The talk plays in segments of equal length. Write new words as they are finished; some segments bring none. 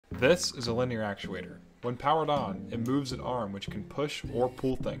This is a linear actuator. When powered on, it moves an arm which can push or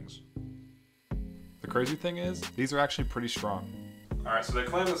pull things. The crazy thing is, these are actually pretty strong. Alright, so they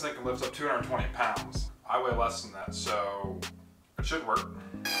claim this thing can lift up 220 pounds. I weigh less than that, so it should work.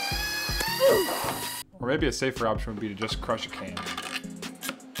 Or maybe a safer option would be to just crush a can.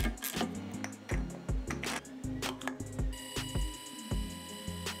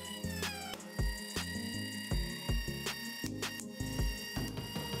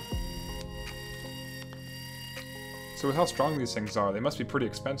 So with how strong these things are, they must be pretty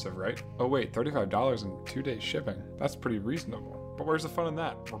expensive, right? Oh wait, $35 and 2 days shipping. That's pretty reasonable. But where's the fun in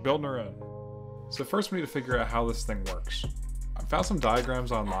that? We're building our own. So first we need to figure out how this thing works. I found some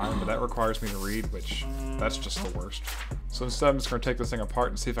diagrams online, but that requires me to read, which, that's just the worst. So instead I'm just going to take this thing apart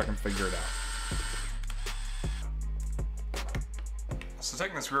and see if I can figure it out. So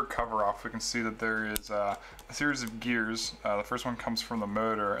taking this rear cover off, we can see that there is a series of gears. The first one comes from the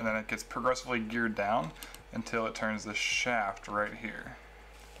motor, and then it gets progressively geared down until it turns this shaft right here.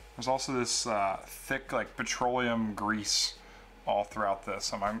 There's also this thick like petroleum grease all throughout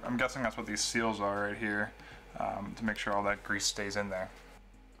this. I'm guessing that's what these seals are right here, to make sure all that grease stays in there.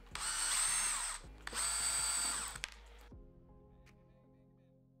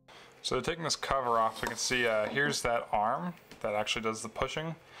 So taking this cover off, we can see here's that arm that actually does the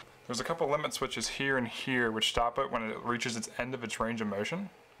pushing. There's a couple limit switches here and here which stop it when it reaches its end of its range of motion.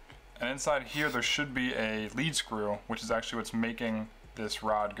 And inside here there should be a lead screw, which is actually what's making this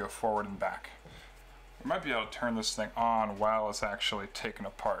rod go forward and back. We might be able to turn this thing on while it's actually taken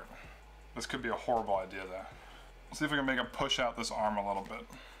apart. This could be a horrible idea though. Let's see if we can make it push out this arm a little bit.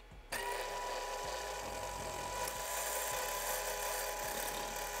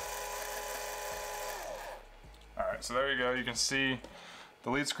 Alright, so there you go. You can see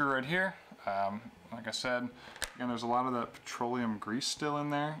the lead screw right here. Like I said, again, there's a lot of that petroleum grease still in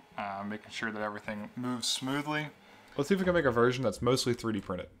there, making sure that everything moves smoothly. Let's see if we can make a version that's mostly 3D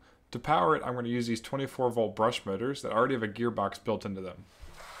printed. To power it, I'm going to use these 24-volt brush motors that already have a gearbox built into them.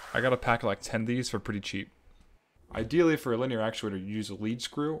 I got a pack of like 10 of these for pretty cheap. Ideally, for a linear actuator, you use a lead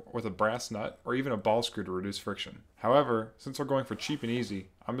screw with a brass nut or even a ball screw to reduce friction. However, since we're going for cheap and easy,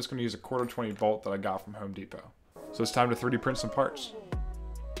 I'm just going to use a 1/4-20 bolt that I got from Home Depot. So it's time to 3D print some parts.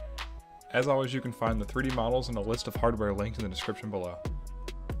 As always, you can find the 3D models and a list of hardware linked in the description below.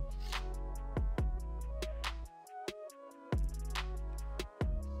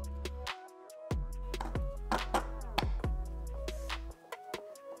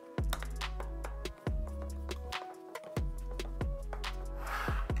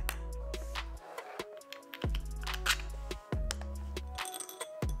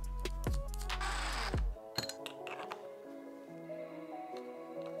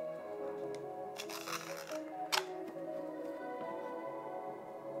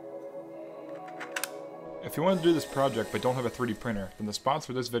 If you want to do this project but don't have a 3D printer, then the sponsor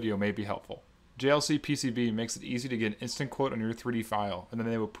for this video may be helpful. JLC PCB makes it easy to get an instant quote on your 3D file, and then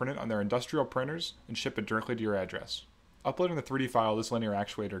they will print it on their industrial printers and ship it directly to your address. Uploading the 3D file of this linear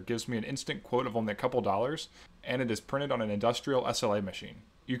actuator gives me an instant quote of only a couple dollars, and it is printed on an industrial SLA machine.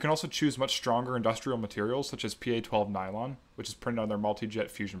 You can also choose much stronger industrial materials such as PA12 nylon, which is printed on their multi-jet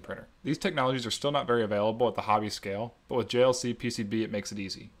fusion printer. These technologies are still not very available at the hobby scale, but with JLC PCB it makes it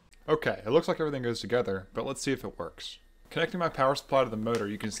easy. Okay, it looks like everything goes together, but let's see if it works. Connecting my power supply to the motor,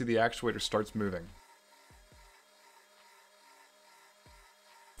 you can see the actuator starts moving.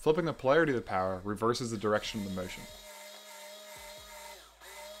 Flipping the polarity of the power reverses the direction of the motion.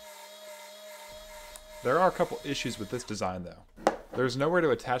 There are a couple issues with this design though. There's nowhere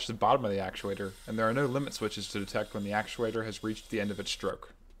to attach the bottom of the actuator, and there are no limit switches to detect when the actuator has reached the end of its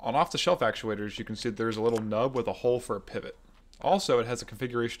stroke. On off-the-shelf actuators, you can see that there's a little nub with a hole for a pivot. Also, it has a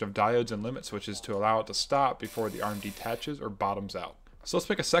configuration of diodes and limit switches to allow it to stop before the arm detaches or bottoms out. So let's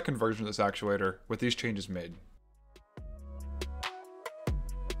make a second version of this actuator with these changes made.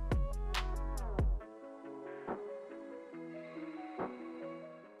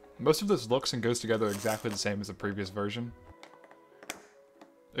 Most of this looks and goes together exactly the same as the previous version,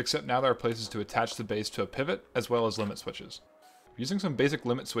 except now there are places to attach the base to a pivot as well as limit switches. Using some basic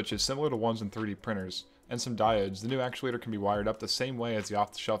limit switches similar to ones in 3D printers, and some diodes, the new actuator can be wired up the same way as the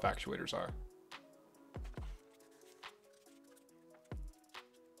off-the-shelf actuators are.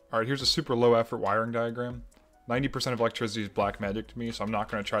 Alright, here's a super low effort wiring diagram. 90% of electricity is black magic to me, so I'm not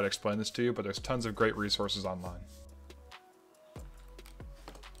going to try to explain this to you, but there's tons of great resources online.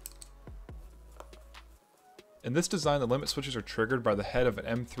 In this design, the limit switches are triggered by the head of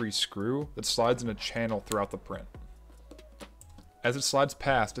an M3 screw that slides in a channel throughout the print. As it slides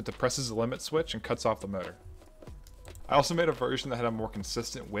past, it depresses the limit switch and cuts off the motor. I also made a version that had a more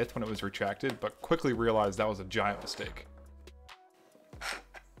consistent width when it was retracted, but quickly realized that was a giant mistake.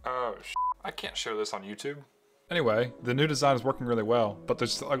 Oh, I can't show this on YouTube. Anyway, the new design is working really well, but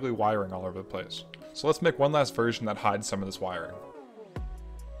there's still ugly wiring all over the place. So let's make one last version that hides some of this wiring.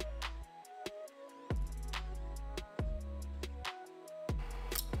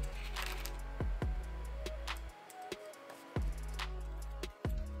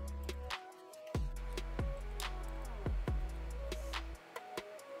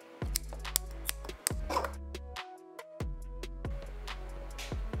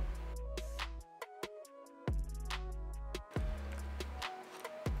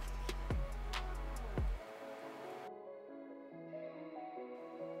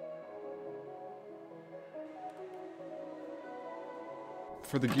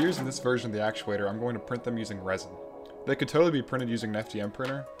 For the gears in this version of the actuator, I'm going to print them using resin. They could totally be printed using an FDM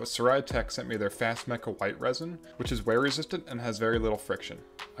printer, but Sarai Tech sent me their Fast Mecha white resin, which is wear resistant and has very little friction.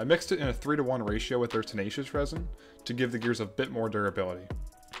 I mixed it in a 3:1 ratio with their tenacious resin to give the gears a bit more durability.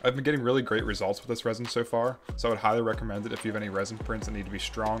 I've been getting really great results with this resin so far, so I would highly recommend it if you have any resin prints that need to be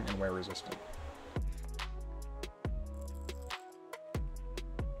strong and wear resistant.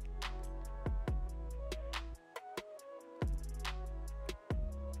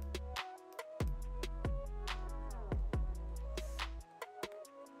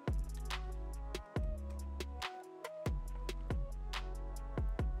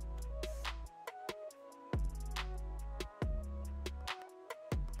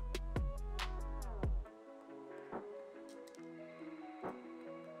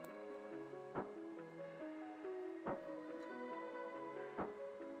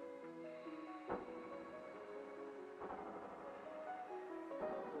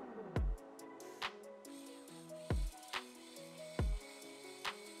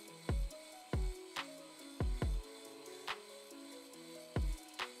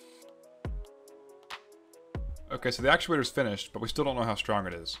 Okay, so the actuator's finished, but we still don't know how strong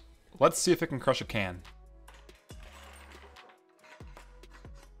it is. Let's see if it can crush a can.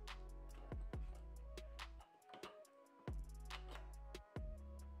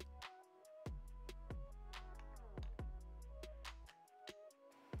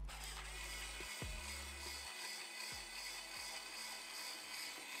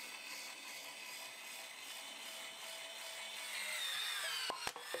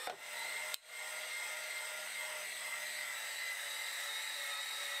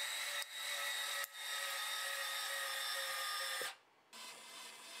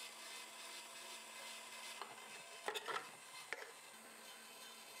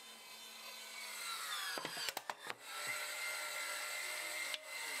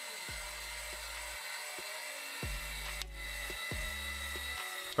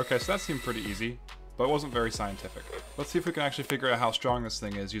 Okay, so that seemed pretty easy, but it wasn't very scientific. Let's see if we can actually figure out how strong this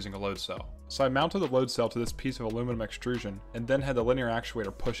thing is using a load cell. So I mounted the load cell to this piece of aluminum extrusion and then had the linear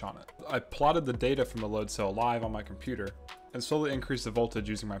actuator push on it. I plotted the data from the load cell live on my computer and slowly increased the voltage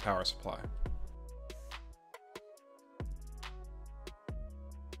using my power supply.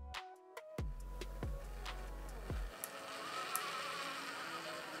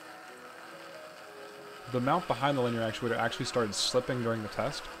 The mount behind the linear actuator actually started slipping during the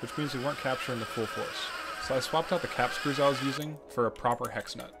test, which means we weren't capturing the full force. So I swapped out the cap screws I was using for a proper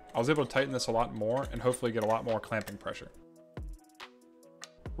hex nut. I was able to tighten this a lot more and hopefully get a lot more clamping pressure.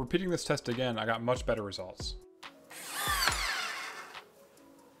 Repeating this test again, I got much better results.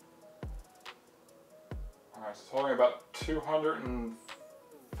 Alright, so it's holding about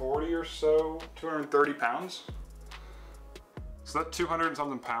 240 or so, 230 pounds. So that 200 and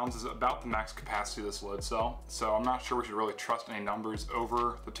something pounds is about the max capacity of this load cell. So I'm not sure we should really trust any numbers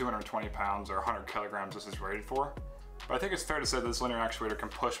over the 220 pounds or 100 kilograms this is rated for. But I think it's fair to say that this linear actuator can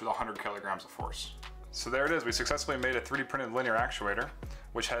push with 100 kilograms of force. So there it is, we successfully made a 3D printed linear actuator,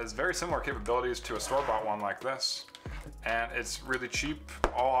 which has very similar capabilities to a store-bought one like this. And it's really cheap,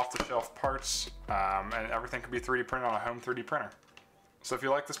 all off-the-shelf parts, and everything can be 3D printed on a home 3D printer. So if you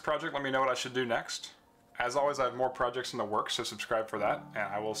like this project, let me know what I should do next. As always, I have more projects in the works, so subscribe for that,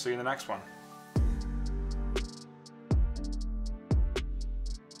 and I will see you in the next one.